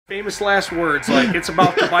Famous last words, like it's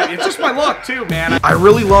about to bite. It's just my look too, man. I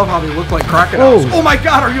really love how they look like crocodiles. Oh my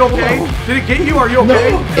God, are you okay? Did it get you? Are you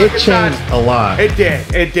okay? No, it changed a lot. It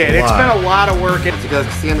did. It did. It's been a lot of work. As you guys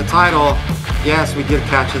can see in the title, yes, we did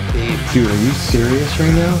catch a thief. Dude, are you serious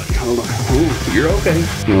right now? Hold on. Ooh, you're okay.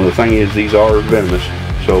 You know, the thing is, these are venomous,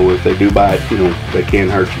 so if they do bite, you know, they can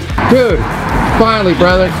hurt you. Dude, finally,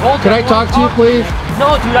 brother. Can I talk to you, please?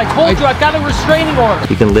 No, dude, I told you, I've got a restraining order.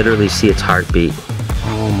 You can literally see its heartbeat.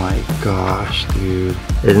 Oh my gosh, dude.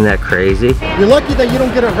 Isn't that crazy? You're lucky that you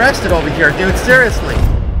don't get arrested over here, dude. Seriously.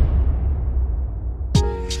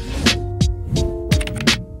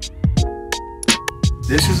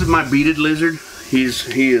 This is my beaded lizard. He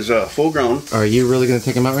is full grown. Are you really gonna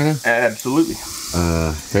take him out right now? Absolutely.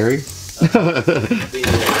 Harry?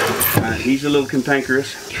 He's a little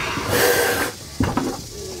cantankerous.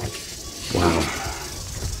 Wow.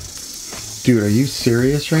 Dude, are you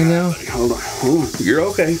serious right now? Hold on. Oh, you're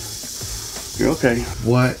okay. You're okay.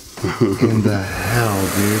 What in the hell,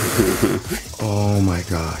 dude? Oh my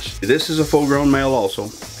gosh. This is a full-grown male also.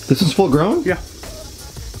 This is full grown? Yeah.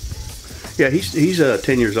 Yeah, he's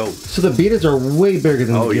 10 years old. So the betas are way bigger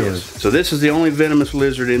than the Gilas. Yes. So this is the only venomous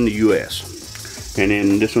lizard in the U.S. And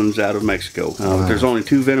then this one's out of Mexico. Wow. There's only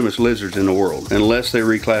 2 venomous lizards in the world, unless they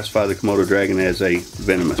reclassify the Komodo dragon as a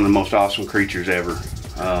venomous. One of the most awesome creatures ever.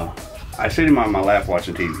 I sit him on my lap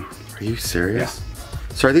watching TV. Are you serious? Yeah.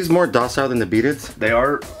 So are these more docile than the beateds? They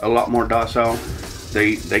are a lot more docile.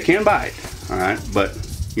 They can bite, all right, but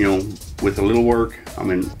you know, with a little work. I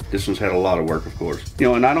mean, this one's had a lot of work, of course. You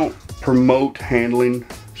know, and I don't promote handling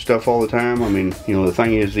stuff all the time. I mean, you know, the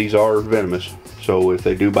thing is, these are venomous. So if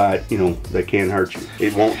they do bite, you know, they can hurt you.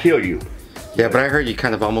 It won't kill you. Yeah, but I heard you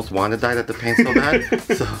kind of almost want to die that the pain's so bad.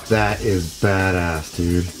 So. That is badass,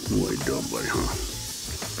 dude. Boy, dumb buddy, huh?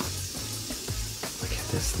 Look at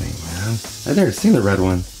this thing, man. I've never seen the red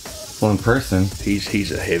one. Well, in person.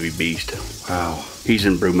 He's a heavy beast. Wow. He's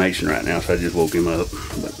in brumation right now, so I just woke him up.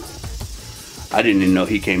 But I didn't even know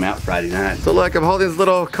he came out Friday night. So look, I'm holding this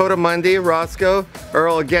little Cotamundi, Roscoe.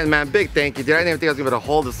 Earl, again, man, big thank you, dude. I didn't even think I was gonna be able to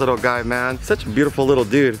hold this little guy, man. Such a beautiful little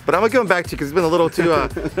dude. But I'm gonna give him back to you because he's been a little too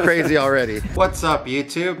crazy already. What's up,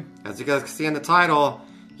 YouTube? As you guys can see in the title,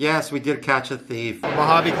 yes, we did catch a thief. I'm a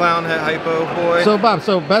hobby clown, hypo boy. So Bob,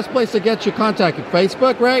 best place to get you contacted,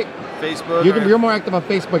 Facebook, right? Facebook. You're more active on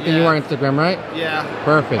Facebook than you are Instagram, right? Yeah.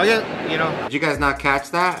 Perfect. I get, you know. Did you guys not catch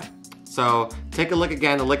that? So take a look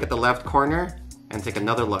again and look at the left corner and take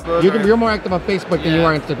another look. You're more active on Facebook than you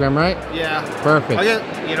are Instagram, right? Yeah. Perfect. I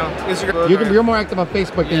get, you know, Instagram. You're more active on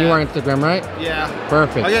Facebook than you are Instagram, right? Yeah.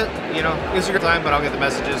 Perfect. I get, you know, Instagram time, but I'll get the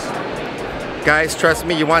messages. Guys, trust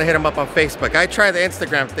me, you want to hit him up on Facebook. I tried the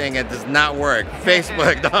Instagram thing, it does not work.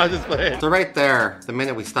 Facebook, no, I'm just playing. So right there, the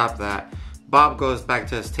minute we stopped that, Bob goes back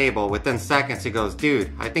to his table. Within seconds, he goes,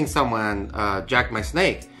 dude, I think someone jacked my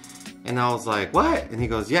snake. And I was like, what? And he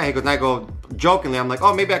goes, yeah. He goes, and I go jokingly, I'm like,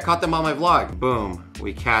 oh, maybe I caught them on my vlog. Boom,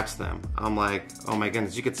 we catch them. I'm like, oh my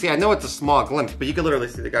goodness. You can see, I know it's a small glimpse, but you can literally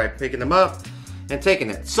see the guy picking them up and taking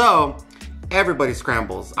it. So, everybody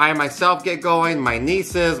scrambles. I myself get going, my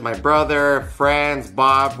nieces, my brother, friends,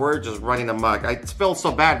 Bob, we're just running amok. I feel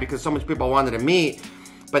so bad because so much people wanted to meet,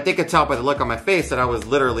 but they could tell by the look on my face that I was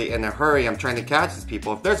literally in a hurry. I'm trying to catch these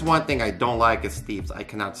people. If there's one thing I don't like, it's thieves. I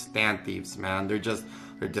cannot stand thieves, man. They're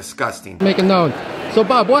disgusting. Make a note. So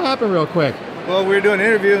Bob, what happened real quick? Well, we were doing an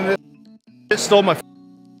interview and this stole my.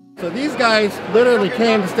 So these guys literally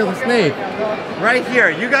came to steal a snake. Right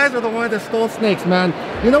here. You guys are the ones that stole snakes, man.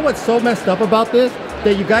 You know what's so messed up about this?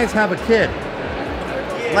 That you guys have a kid.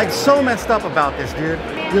 Like, so messed up about this, dude.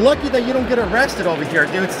 You're lucky that you don't get arrested over here,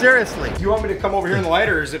 dude. Seriously. You want me to come over here in the light,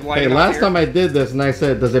 or is it light? Hey, last time I did this and I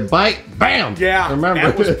said, does it bite? Bam! Yeah, remember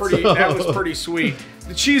that was it, pretty. so. That was pretty sweet.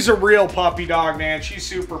 She's a real puppy dog, man. She's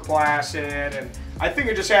super placid, and I think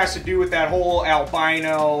it just has to do with that whole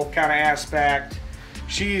albino kind of aspect.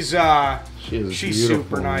 She's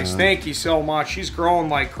super nice. Man. Thank you so much. She's growing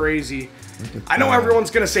like crazy. I know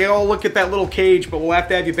everyone's gonna say, oh, look at that little cage, but we'll have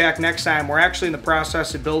to have you back next time. We're actually in the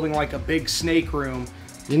process of building like a big snake room.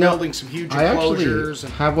 You know, building some huge enclosures. I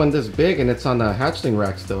actually have one this big and it's on the hatchling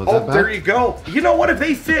rack still. Is that bad? There you go. You know what? If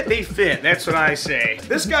they fit, they fit. That's what I say.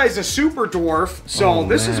 This guy's a super dwarf, so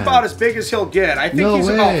this is about as big as he'll get. I think he's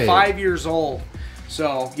about 5 years old.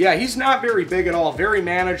 So, yeah, he's not very big at all. Very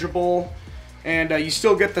manageable. And you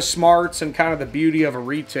still get the smarts and kind of the beauty of a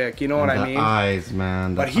retic. You know what I mean? The eyes,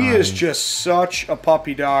 man. But he is just such a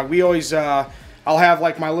puppy dog. We always... I'll have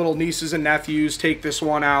like my little nieces and nephews take this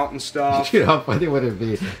one out and stuff. Dude, how funny would it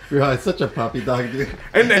be? It's such a puppy dog, dude.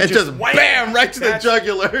 And then just wham, bam, right to the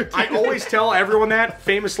jugular. I always tell everyone that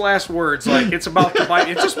famous last words, like it's about to bite.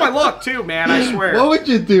 It's just my luck too, man. I swear. What would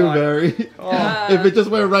you do, Mary? If it just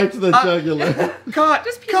went right to the jugular? Cut.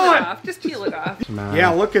 Just peel it off. Just peel it off. Yeah,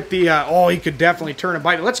 look at the. Oh, he could definitely turn and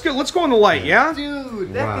bite it. Let's go in the light. Yeah.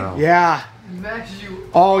 Dude, Wow. Yeah. mess you.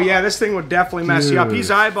 Oh yeah, this thing would definitely mess you up. Dude. He's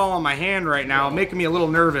eyeballing my hand right now, making me a little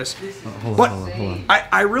nervous. Hold But on.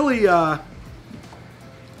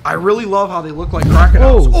 I really love how they look like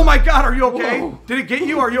crocodiles. Whoa. Oh my God, are you okay? Whoa. Did it get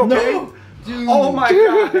you? Are you okay? No. Dude. Oh my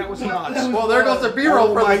God, that was nuts. Well, there goes the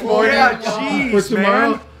B-roll for this morning. Yeah, jeez, For tomorrow.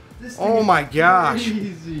 man. Oh my gosh.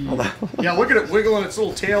 Easy. Yeah, look at it wiggling its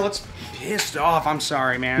little tail. It's pissed off. I'm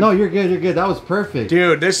sorry, man. No, you're good. You're good. That was perfect.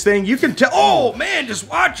 Dude, this thing, you can tell. Oh, man, just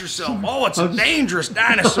watch yourself. Oh, it's a dangerous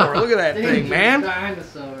dinosaur. Look at that thing, man.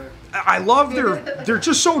 Dinosaur. I love they're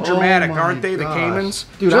just so dramatic, my aren't they, the gosh. Caimans?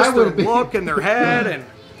 Dude, just I their would've been- look and their head. And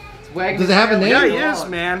Does it have a name? yeah, he is,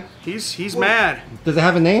 man. He's mad. Does it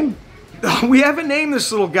have a name? We haven't named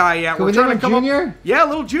this little guy yet. Can we name him Junior? Yeah,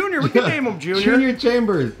 little Junior. We can name him Junior. Junior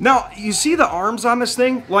Chambers. Now, you see the arms on this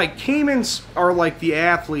thing? Like, Caimans are like the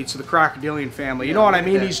athletes of the crocodilian family. You know what I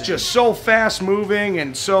mean? He's just so fast moving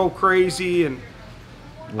and so crazy. And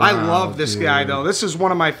I Wow, love this dude. guy, though. This is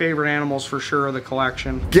one of my favorite animals for sure of the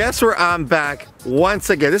collection. Guess where I'm back once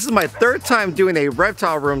again. This is my third time doing a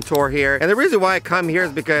reptile room tour here. And the reason why I come here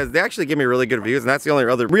is because they actually give me really good reviews, and that's the only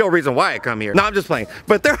other real reason why I come here. No, I'm just playing.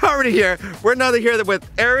 But they're already here. We're now here with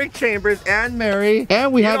Eric Chambers and Mary.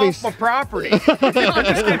 And we have Get a... off my property. Dude,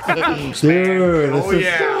 this Oh is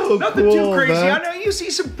yeah, so nothing cool, too crazy. man. I know you see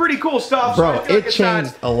some pretty cool stuff. so I Bro, feel like it it's not-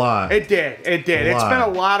 changed a lot. It did. It did. It's been a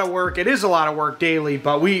lot of work. It is a lot of work daily,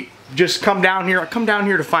 but we just come down here. I come down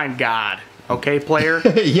here to find God. Okay, player.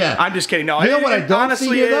 Yeah. I'm just kidding. No, You know what I don't honestly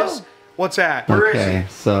see here, is. though? What's that? Where is Okay, he?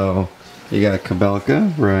 so you got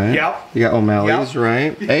Kabelka, right? Yep. You got O'Malley's, Yep.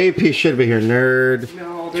 right? AAP should be here. Nerd,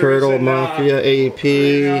 No, there Turtle isn't, Mafia,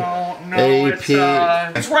 AAP, No,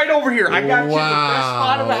 AP. it's right over here. I got you the best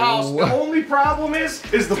spot of the house. The Wow. only problem is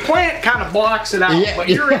the plant kind of blocks it out, Yeah, but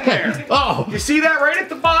you're in yeah. there. Oh, You see that right at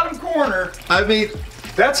the bottom corner? I mean,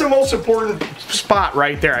 That's the most important spot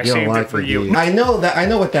right there. I you don't saved like it for it, you. dude. I know that. I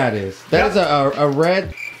know what that is. That is a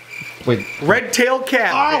red. Wait. Red-tailed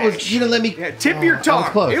catfish. Oh, you didn't let me. Yeah, tip your I was tongue.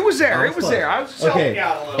 close. It was there. I It was close. there. I was just helping you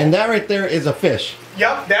out a little. And that right there is a fish.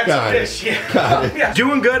 Yep, that's Got a it. fish. Yeah. Got it. Yeah.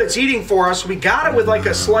 Doing good. It's eating for us. We got it with like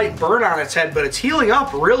a slight burn on its head, but it's healing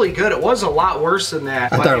up really good. It was a lot worse than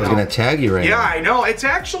that. I but, thought it you was know. gonna tag you right Yeah, now. I know. It's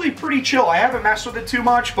actually pretty chill. I haven't messed with it too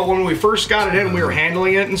much, but when we first got it in, we were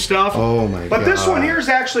handling it and stuff. Oh my But this God. one here is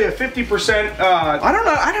actually a 50%. I don't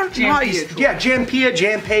know how you. Yeah,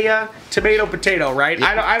 Jampea, tomato, potato, right?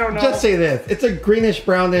 I don't know. Just say this. It's a greenish,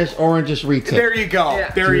 brownish, orangish retip. There you go.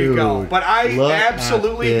 Yeah. There you go. Dude, But I look at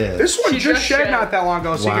absolutely. this. This one She just just shed shed. not that long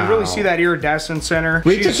ago, so you can really Wow. see that iridescence in her.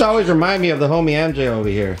 Retips always remind me of the homie MJ over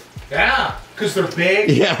here. Yeah, because they're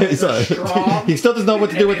big. Yeah, he's strong. he still doesn't know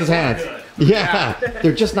what to do with his hands. Yeah,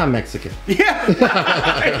 they're just not Mexican.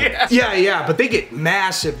 Yeah. yeah, but they get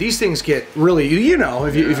massive. These things get really, you know,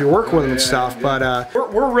 if you work with them and stuff. But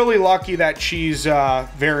we're really lucky that she's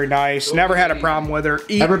very nice. Never had a problem with her.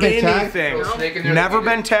 Eat Ever been tagged? anything. Never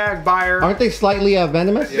been tagged by her. Aren't they slightly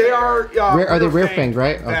venomous? They are. Are they rear fanged,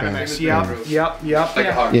 right? Okay. Venomous. Yep.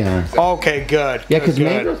 Yeah. Okay, good. Yeah, because Good.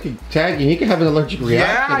 mangoes can tag you. You can have an allergic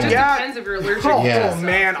reaction. Yeah. Depends if you're allergic. Oh, Yeah.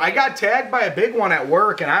 man, I got tagged by a big one at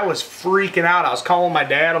work, and I was freaking out. I was calling my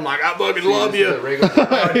dad. I'm like, I fucking love you.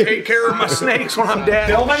 Take care of my snakes when I'm dead.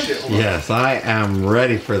 Filming? Yes, I am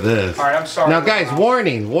ready for this. All right, I'm sorry. Now, guys,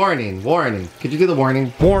 warning. Could you do the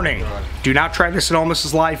warning? Warning. Do not try this at home. This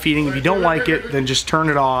is live feeding. If you don't like it, then just turn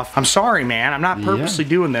it off. I'm sorry, man. I'm not purposely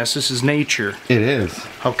doing this. This is nature. It is.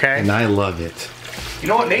 Okay? And I love it. You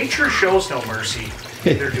know what? Nature shows no mercy.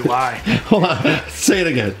 Neither do I. Hold on. Say it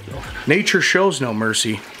again. Nature shows no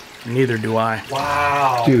mercy. Neither do I.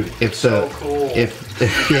 Wow. Dude, if So cool. if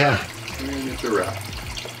yeah.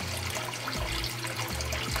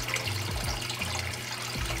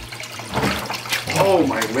 Oh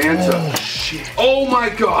my Lanta. Oh shit. Oh my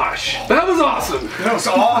gosh. That was awesome. That was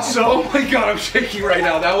awesome. Oh my god, I'm shaking right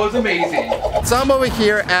now. That was amazing. So I'm over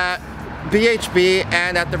here at BHB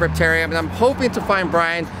and at the Reptarium, and I'm hoping to find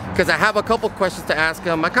Brian because I have a couple questions to ask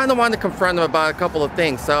him. I kind of wanted to confront him about a couple of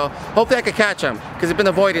things, so hopefully I can catch him because he's been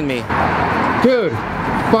avoiding me. Dude,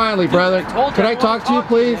 finally, brother. Could I talk to you,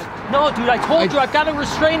 please? No, dude, I told you I've got a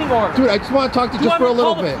restraining order. Dude, I just want to talk to you Do you just want for a me to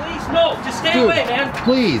little call the bit. police? No, just stay Dude, away, man.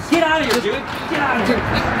 please. Get out of here, dude. Get out of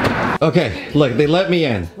here. Okay, look, they let me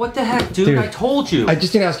in. What the heck, dude? I told you. I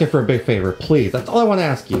just need to ask you for a big favor, please. That's all I want to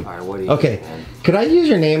ask you. All right, what do you Okay, do, man? could I use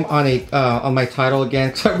your name on on my title again?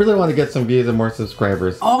 Because I really want to get some views and more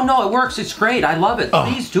subscribers. Oh no, it works. It's great. I love it.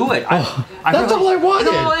 Please do it. That's all I wanted.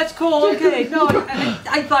 No, that's cool. Okay. No,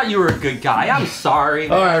 I thought you were a good guy. I'm sorry.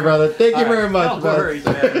 Man. All right, brother. Thank you very much, No worries,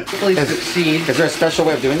 man. Please succeed. Is there a special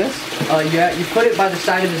way of doing this? Yeah, you put it by the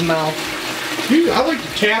side of his mouth. I like to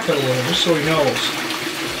tap it a little just so he knows.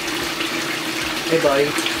 Hey, buddy.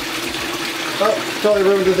 Oh, totally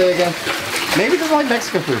ruined the day again. Maybe he doesn't like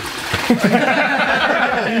Mexican food.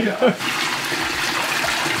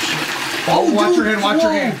 Oh, watch your hand, watch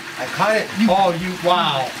your hand. I caught it. Oh,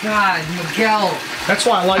 wow. God, Miguel. That's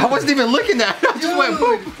why I like I wasn't even looking at it. I just went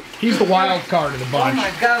boom. He's the wild card of the Oh bunch.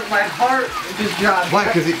 my God, my heart just dropped. Why?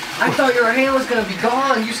 Because I thought your hand was gonna be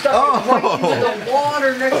gone. You stuck it right into the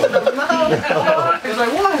water next to the mouth. I was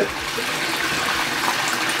like, what?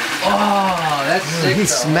 Oh, that's sick. he's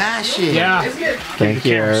though. smashing. Yeah. Isn't it? Thank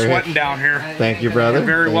you, Eric. Sweating down here. Thank you, brother. You're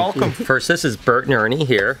very Thank welcome. you. First, this is Bert and Ernie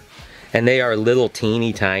here, and they are little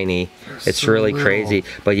teeny tiny. It's so really little. crazy.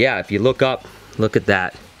 But yeah, if you look up, look at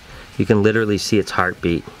that. You can literally see its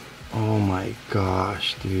heartbeat. Oh my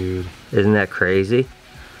gosh, dude. Isn't that crazy?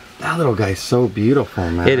 That little guy's so beautiful,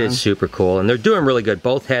 man. It is super cool, and they're doing really good.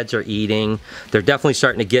 Both heads are eating. They're definitely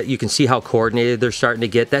starting to get, you can see how coordinated they're starting to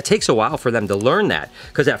get. That takes a while for them to learn that,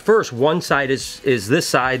 because at first one side is this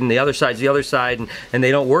side and the other side's the other side, and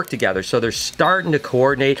they don't work together. So they're starting to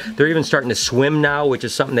coordinate. They're even starting to swim now, which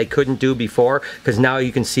is something they couldn't do before, because now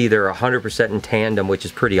you can see they're 100% in tandem, which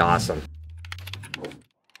is pretty awesome.